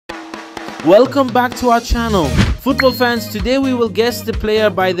Welcome back to our channel. Football fans, today we will guess the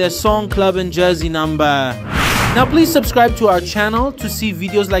player by their song, club and jersey number. Now please subscribe to our channel to see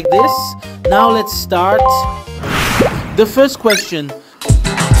videos like this. Now let's start. The first question.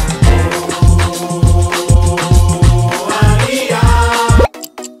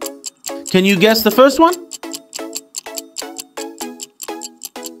 Can you guess the first one?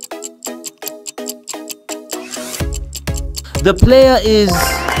 The player is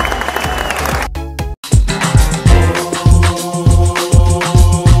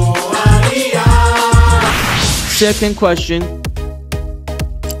second question.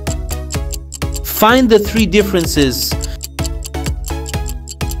 Find the three differences.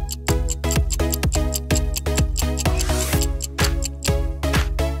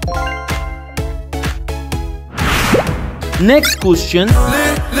 Next question.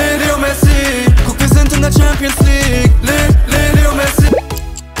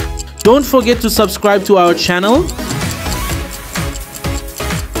 Don't forget to subscribe to our channel.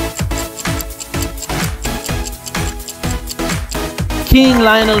 King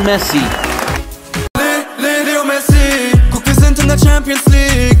Lionel Messi.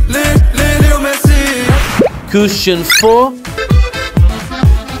 Question 4.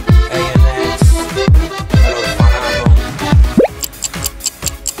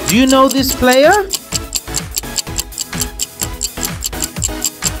 Do you know this player?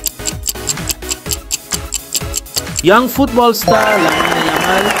 Young football star Lamine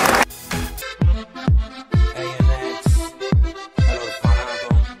Yamal.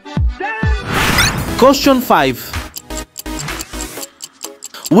 Question 5.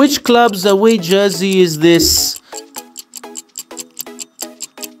 Which club's away jersey is this?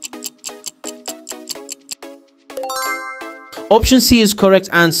 Option C is correct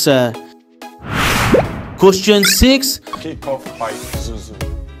answer. Question 6. Kick off by Zuzu.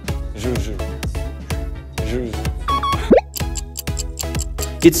 Juju. Juju.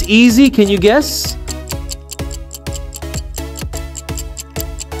 It's easy, can you guess?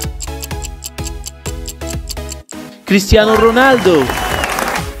 Cristiano Ronaldo.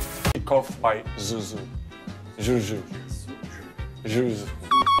 Kick off by Zuzu. Juju. Juju.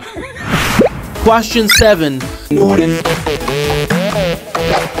 Question 7.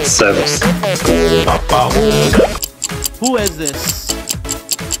 Who is this?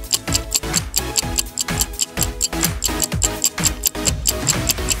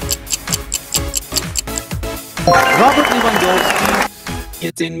 Robert Lewandowski.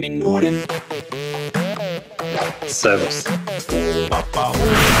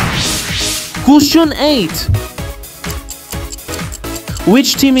 Question 8.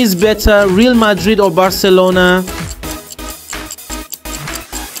 Which team is better, Real Madrid or Barcelona?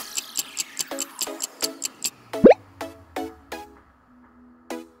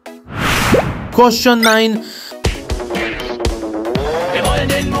 Question 9.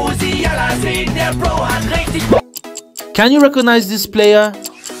 Can you recognize this player?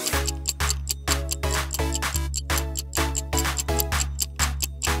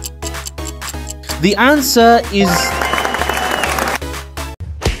 The answer is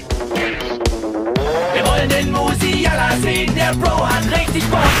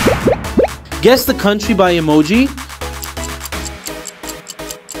guess the country by emoji.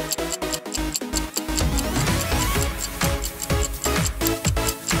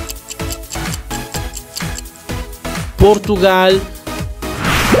 Portugal.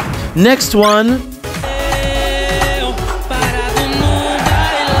 Next one.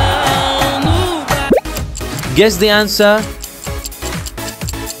 Guess the answer.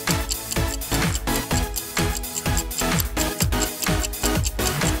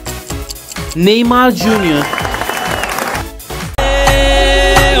 Neymar Jr.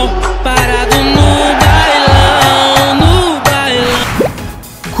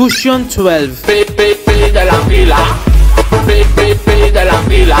 Question 12.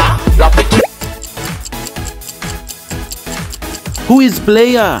 Who is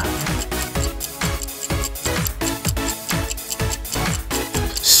player?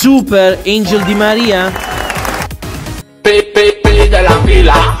 Super Angel Di Maria.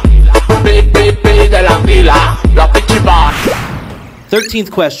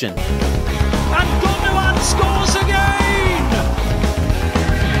 13th question. And Gundogan scores again!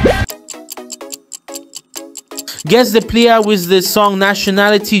 Guess the player with the song,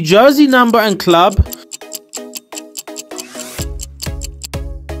 nationality, jersey number and club. And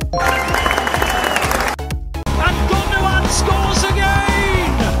Gundogan scores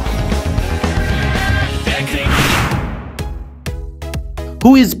again!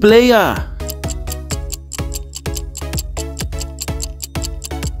 Who is player?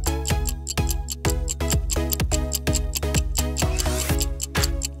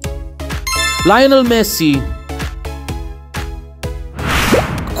 Lionel Messi.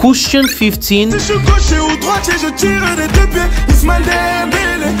 Question 15.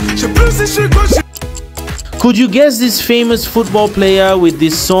 Could you guess this famous football player with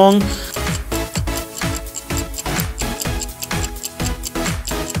this song?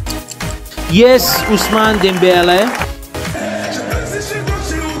 Yes, Ousmane Dembele.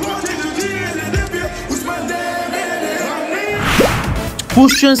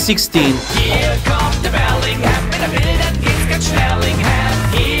 Question 16.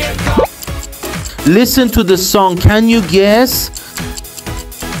 Listen to the song. Can you guess?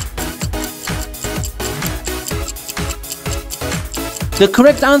 The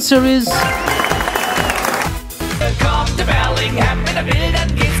correct answer is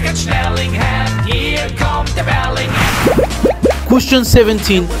question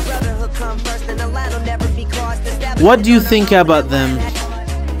 17. What do you think about them?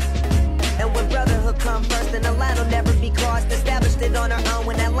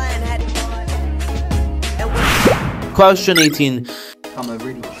 Question 18.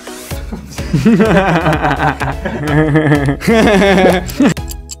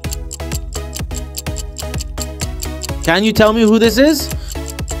 Can you tell me who this is?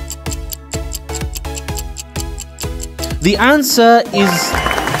 The answer is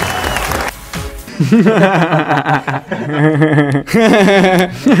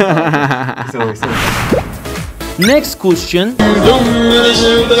next question.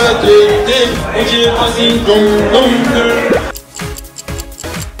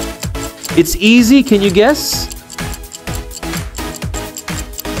 It's easy, can you guess?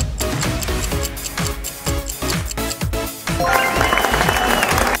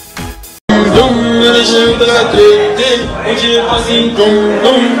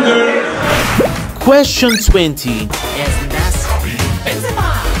 Question 20.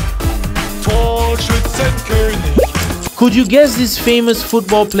 Could you guess this famous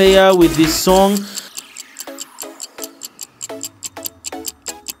football player with this song?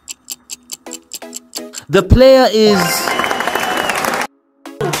 The player is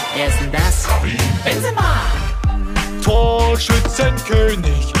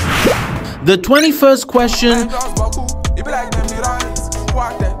the 21st question.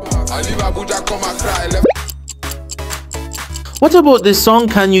 What about this song?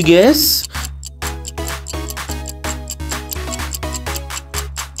 Can you guess?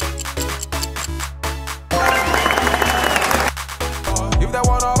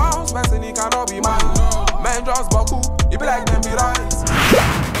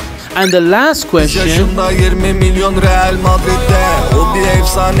 And the last question.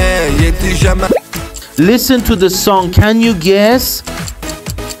 Listen to the song. Can you guess?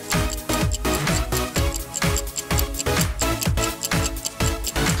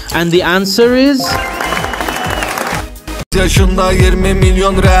 And the answer is question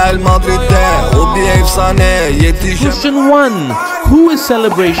 1. Who is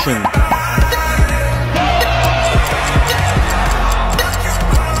Celebration?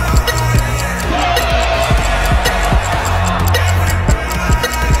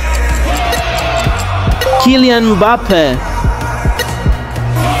 Kylian Mbappe.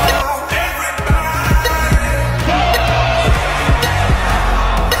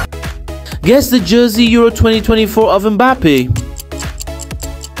 Guess the jersey Euro 2024 of Mbappe.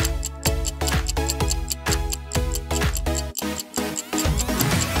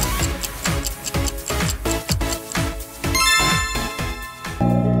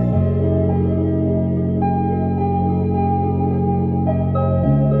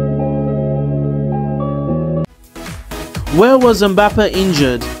 Where was Mbappe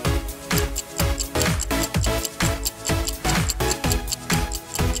injured?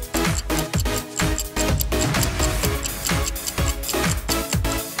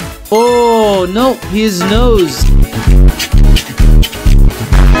 Oh no, his nose.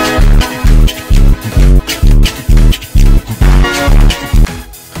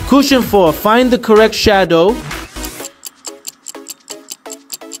 Question 4. Find the correct shadow.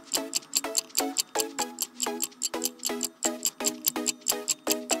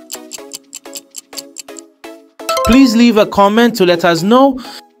 Please leave a comment to let us know.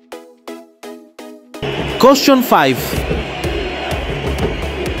 Question 5.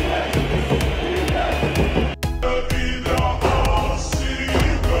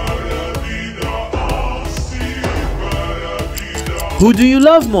 Who do you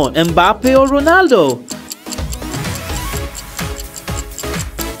love more, Mbappe or Ronaldo?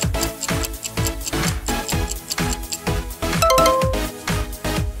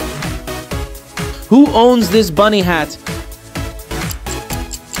 Who owns this bunny hat?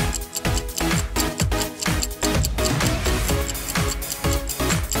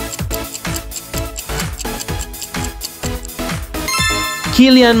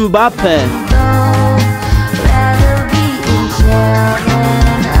 Kylian Mbappe.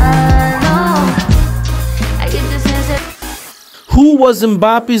 Who was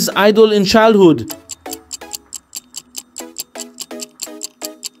Mbappe's idol in childhood?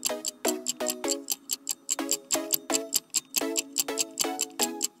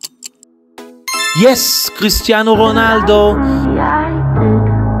 Yes, Cristiano Ronaldo.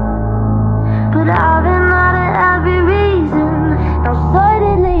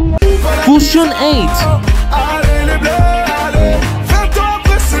 Question 8.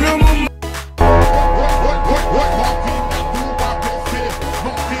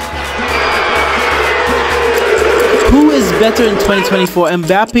 Who is better in 2024,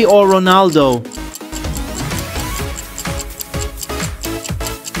 Mbappe or Ronaldo?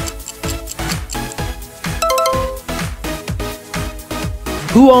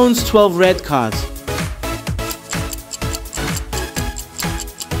 Who owns 12 red cards?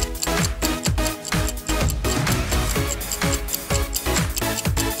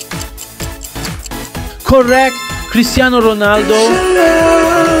 Correct, Cristiano Ronaldo.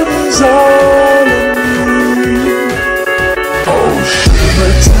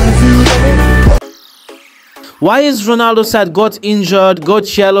 Why is Ronaldo sad? Got injured,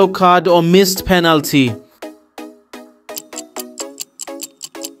 got yellow card, or missed penalty?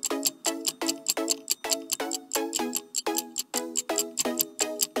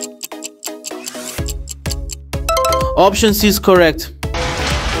 Option C is correct.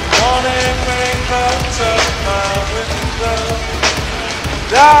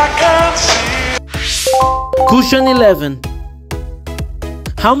 Question 11.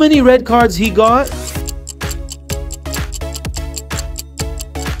 How many red cards he got?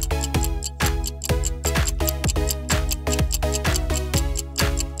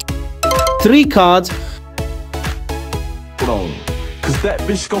 Three cards. Cause that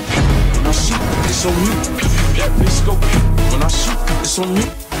bitch go when I shoot, it's on me. That bitch go when I shoot, it's on me.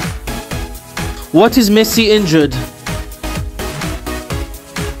 What is Messi injured?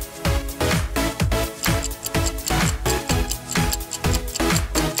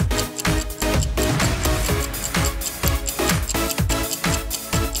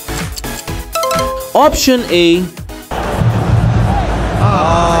 Option A.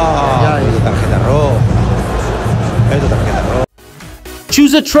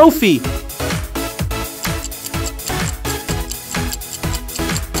 Choose a trophy.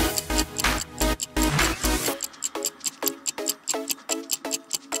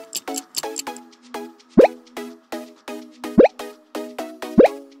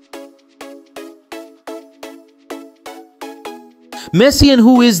 Messi, and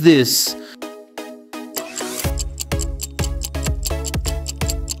who is this?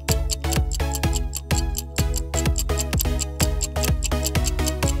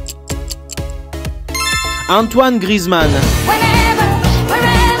 Antoine Griezmann. Whenever,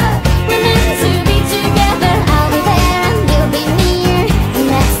 wherever, we're meant to be together. I'll be there and you'll be near. And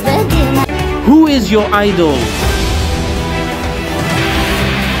that's the deal. Who is your idol?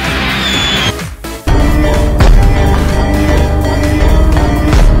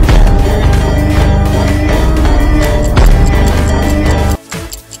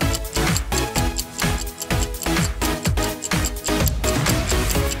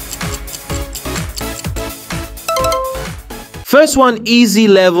 First one, easy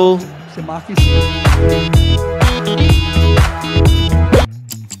level.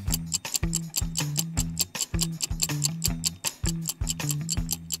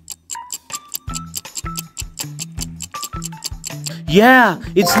 Yeah,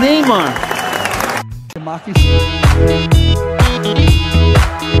 it's Neymar.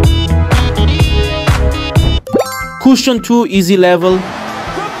 Question 2, easy level.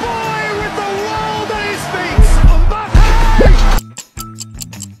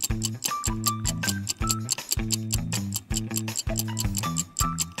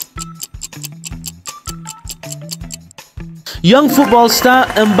 Young football star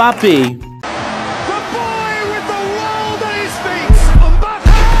Mbappe. The boy with the world at his feet,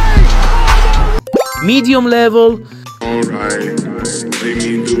 Mbappe! Medium level. Alright, let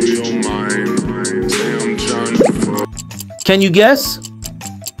me do your mind. Say I'm trying to fuck. Can you guess?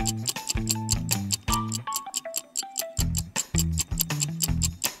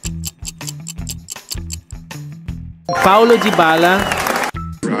 Paulo Dybala.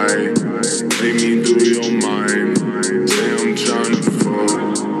 Right, let me do your mind. Say I'm trying to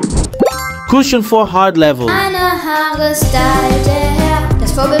fuck. Question 4, hard level. Meine Haare stylt der Herr,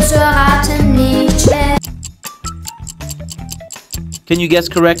 das Vorbild zu erraten nicht schwer. Can you guess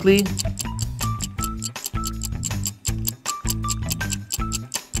correctly?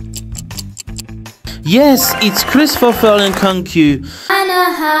 Yes, it's Christopher and Kunku.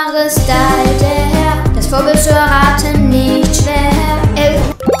 Meine Haare stylte her, das Vorbild zu erraten nicht schwer.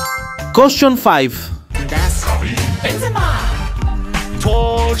 Question 5.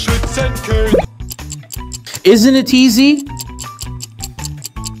 Torschützenkönig. Isn't it easy?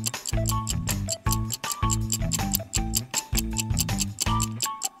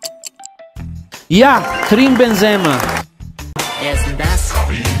 Ja, Karim Benzema. Wer ist denn das?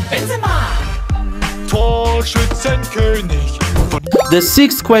 Benzema. Torschützenkönig. The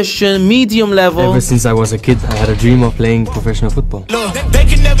 6th question, medium level. Ever since I was a kid, I had a dream of playing professional football. They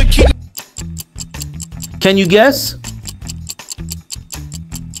can never keep. Can you guess?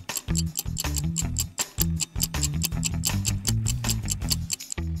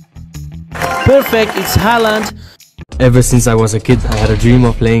 Perfect, it's Haaland. Ever since I was a kid, I had a dream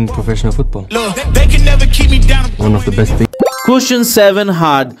of playing professional football. They can never keep me down. One of the best things. Question 7,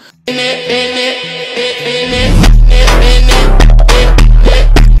 hard.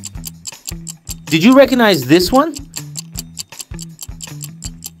 Did you recognize this one?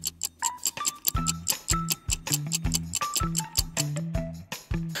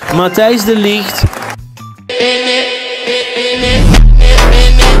 Matthijs de Ligt.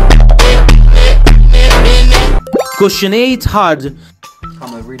 Question 8, hard.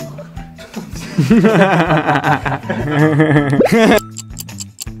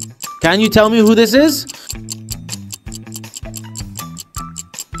 Can you tell me who this is?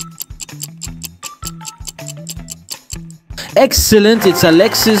 Excellent, it's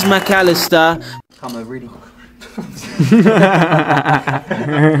Alexis McAllister.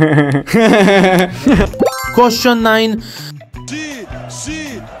 Question 9.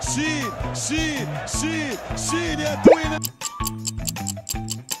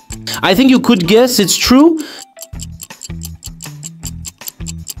 I think you could guess it's true.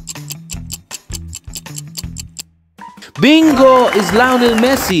 Bingo! Is Lionel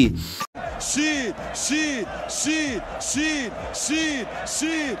Messi.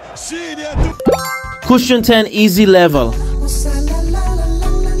 Question 10, easy level.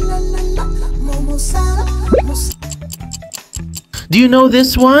 Do you know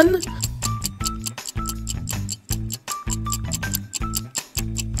this one?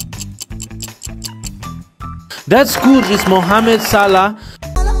 That's good, it's Mohamed Salah.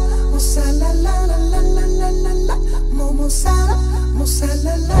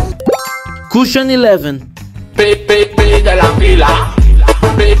 Question 11.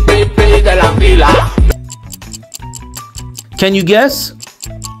 Can you guess?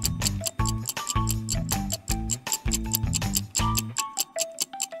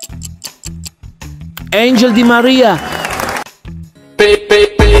 Angel Di Maria.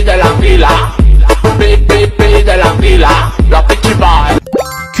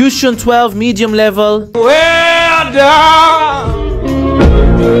 Question 12, medium level.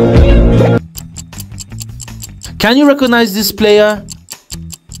 Can you recognize this player?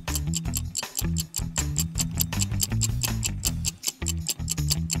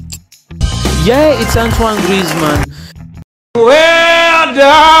 Yeah, it's Antoine Griezmann.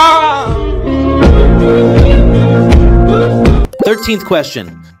 13th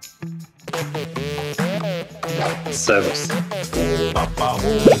question. Service.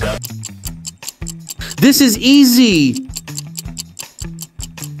 This is easy.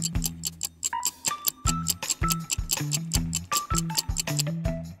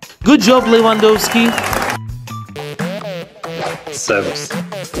 Good job, Lewandowski. Service.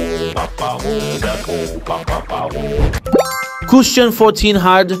 Question 14,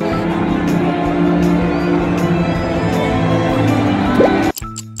 hard.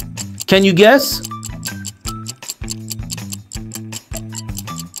 Can you guess?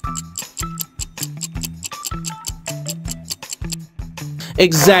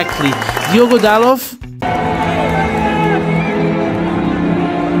 Exactly. Diogo Dalot.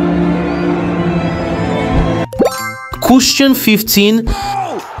 Question 15.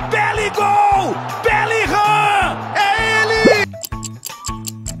 Belly goal! Belly run! É ele!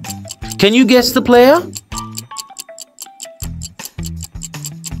 Can you guess the player?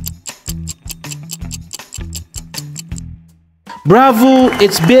 Bravo,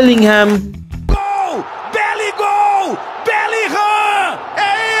 it's Bellingham. Goal! Belly goal! Belly run! É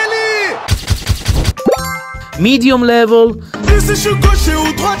ele! Medium level. Si je suis gaucher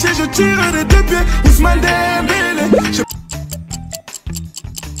ou droitier, je tire des deux pieds. Ousmane Dembélé.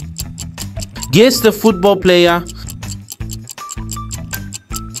 Guess the football player.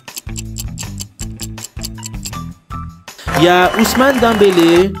 Yeah, Ousmane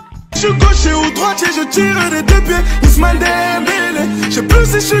Dembélé. Je suis gaucher ou droitier, je tire des deux pieds. Ousmane Dembélé. Je sais plus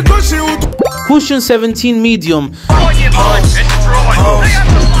si je suis gaucher ou droitier. Question 17, medium.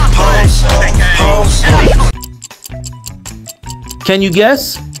 Can you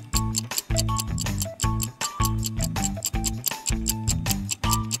guess?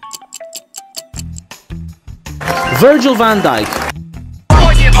 Virgil van Dijk.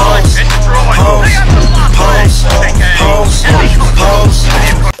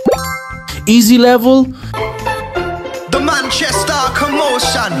 Easy level. The Manchester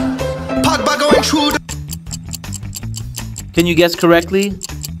commotion. Pogba going through the... Can you guess correctly?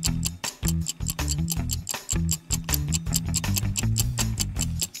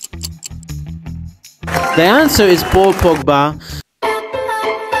 The answer is Paul Pogba.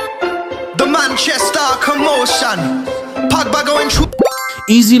 The Manchester commotion. Pogba going through...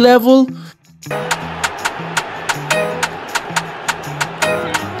 Easy level.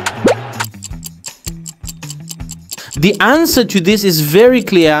 The answer to this is very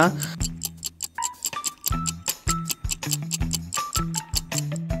clear.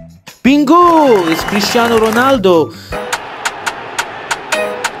 Bingo! It's Cristiano Ronaldo.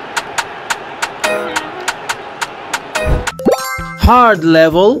 Hard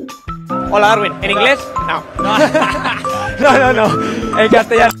level. Hola, Arwin. ¿En inglés? No. No. En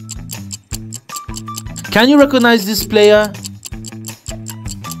castellano. Can you recognize this player?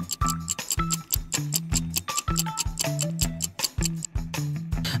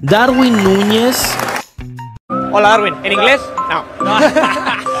 Darwin Núñez. Hola, Arwin. ¿En inglés? No.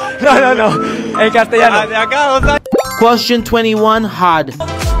 No. En castellano. De acá, o sea. Question 21, hard.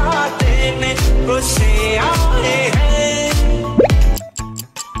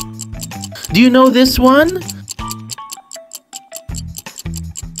 Do you know this one?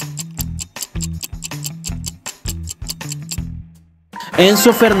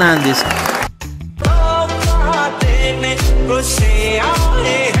 Enzo Fernandez.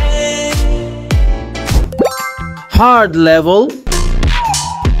 Hard level.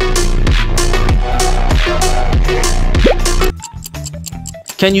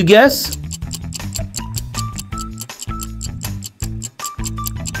 Can you guess?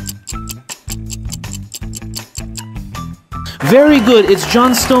 Very good, it's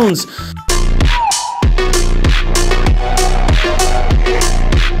John Stones.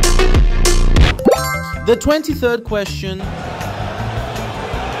 The 23rd question.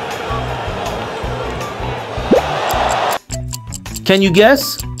 Can you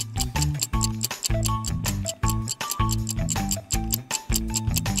guess?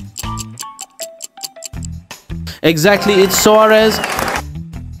 Exactly, it's Suarez.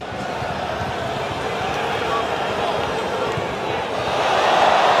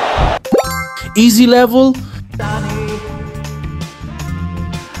 Easy level.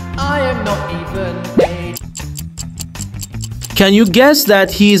 I am not even a... Can you guess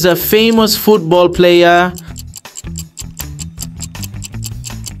that he is a famous football player?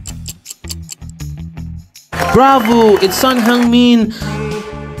 Bravo, it's Son Heung-min.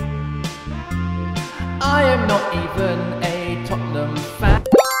 I am not even a Tottenham fan.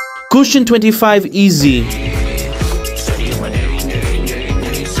 Question 25, easy.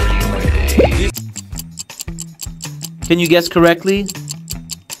 Can you guess correctly?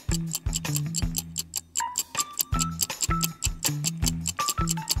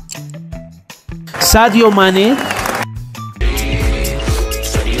 Sadio Mane.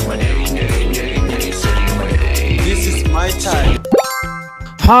 This is my time.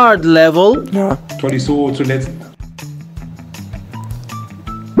 Hard level. Ja, Tolisso zuletzt.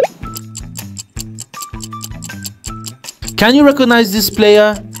 Can you recognize this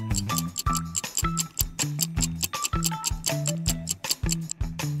player?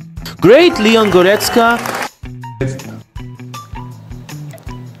 Great, Leon Goretzka.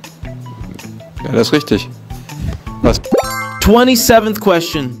 Ja, das ist richtig. Was? 27th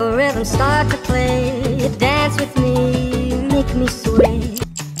question. Rhythm start to play, dance with me, make me sway.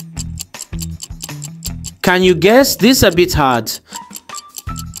 Can you guess? This is a bit hard.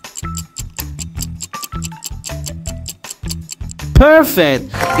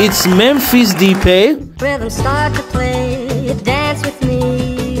 Perfect. It's Memphis Depay. Rhythm start to play, dance with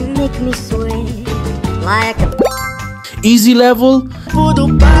me, make me sway. Like a Easy level.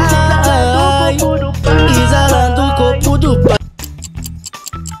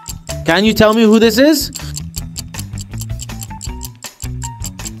 Can you tell me who this is?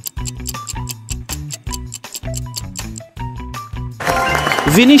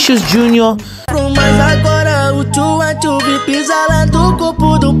 Vinicius Junior.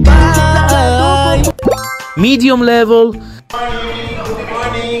 Medium level. Good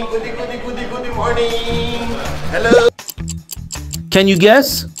morning. Hello. Can you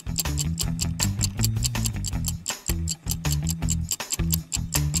guess?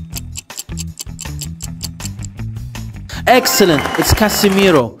 Excellent. It's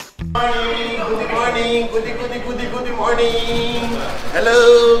Casemiro. Good morning. Good morning.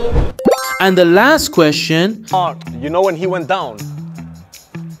 Hello. And the last question. You know when he went down?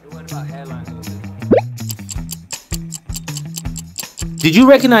 Did you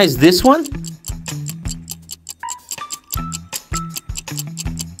recognize this one?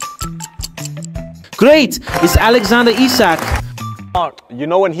 Great! It's Alexander Isak. You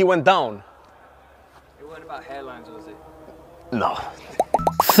know when he went down? It wasn't about hairlines, was it? No.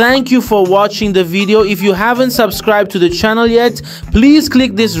 Thank you for watching the video. If you haven't subscribed to the channel yet, please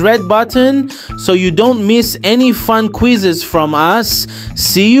click this red button so you don't miss any fun quizzes from us.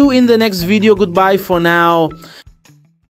 See you in the next video. Goodbye for now.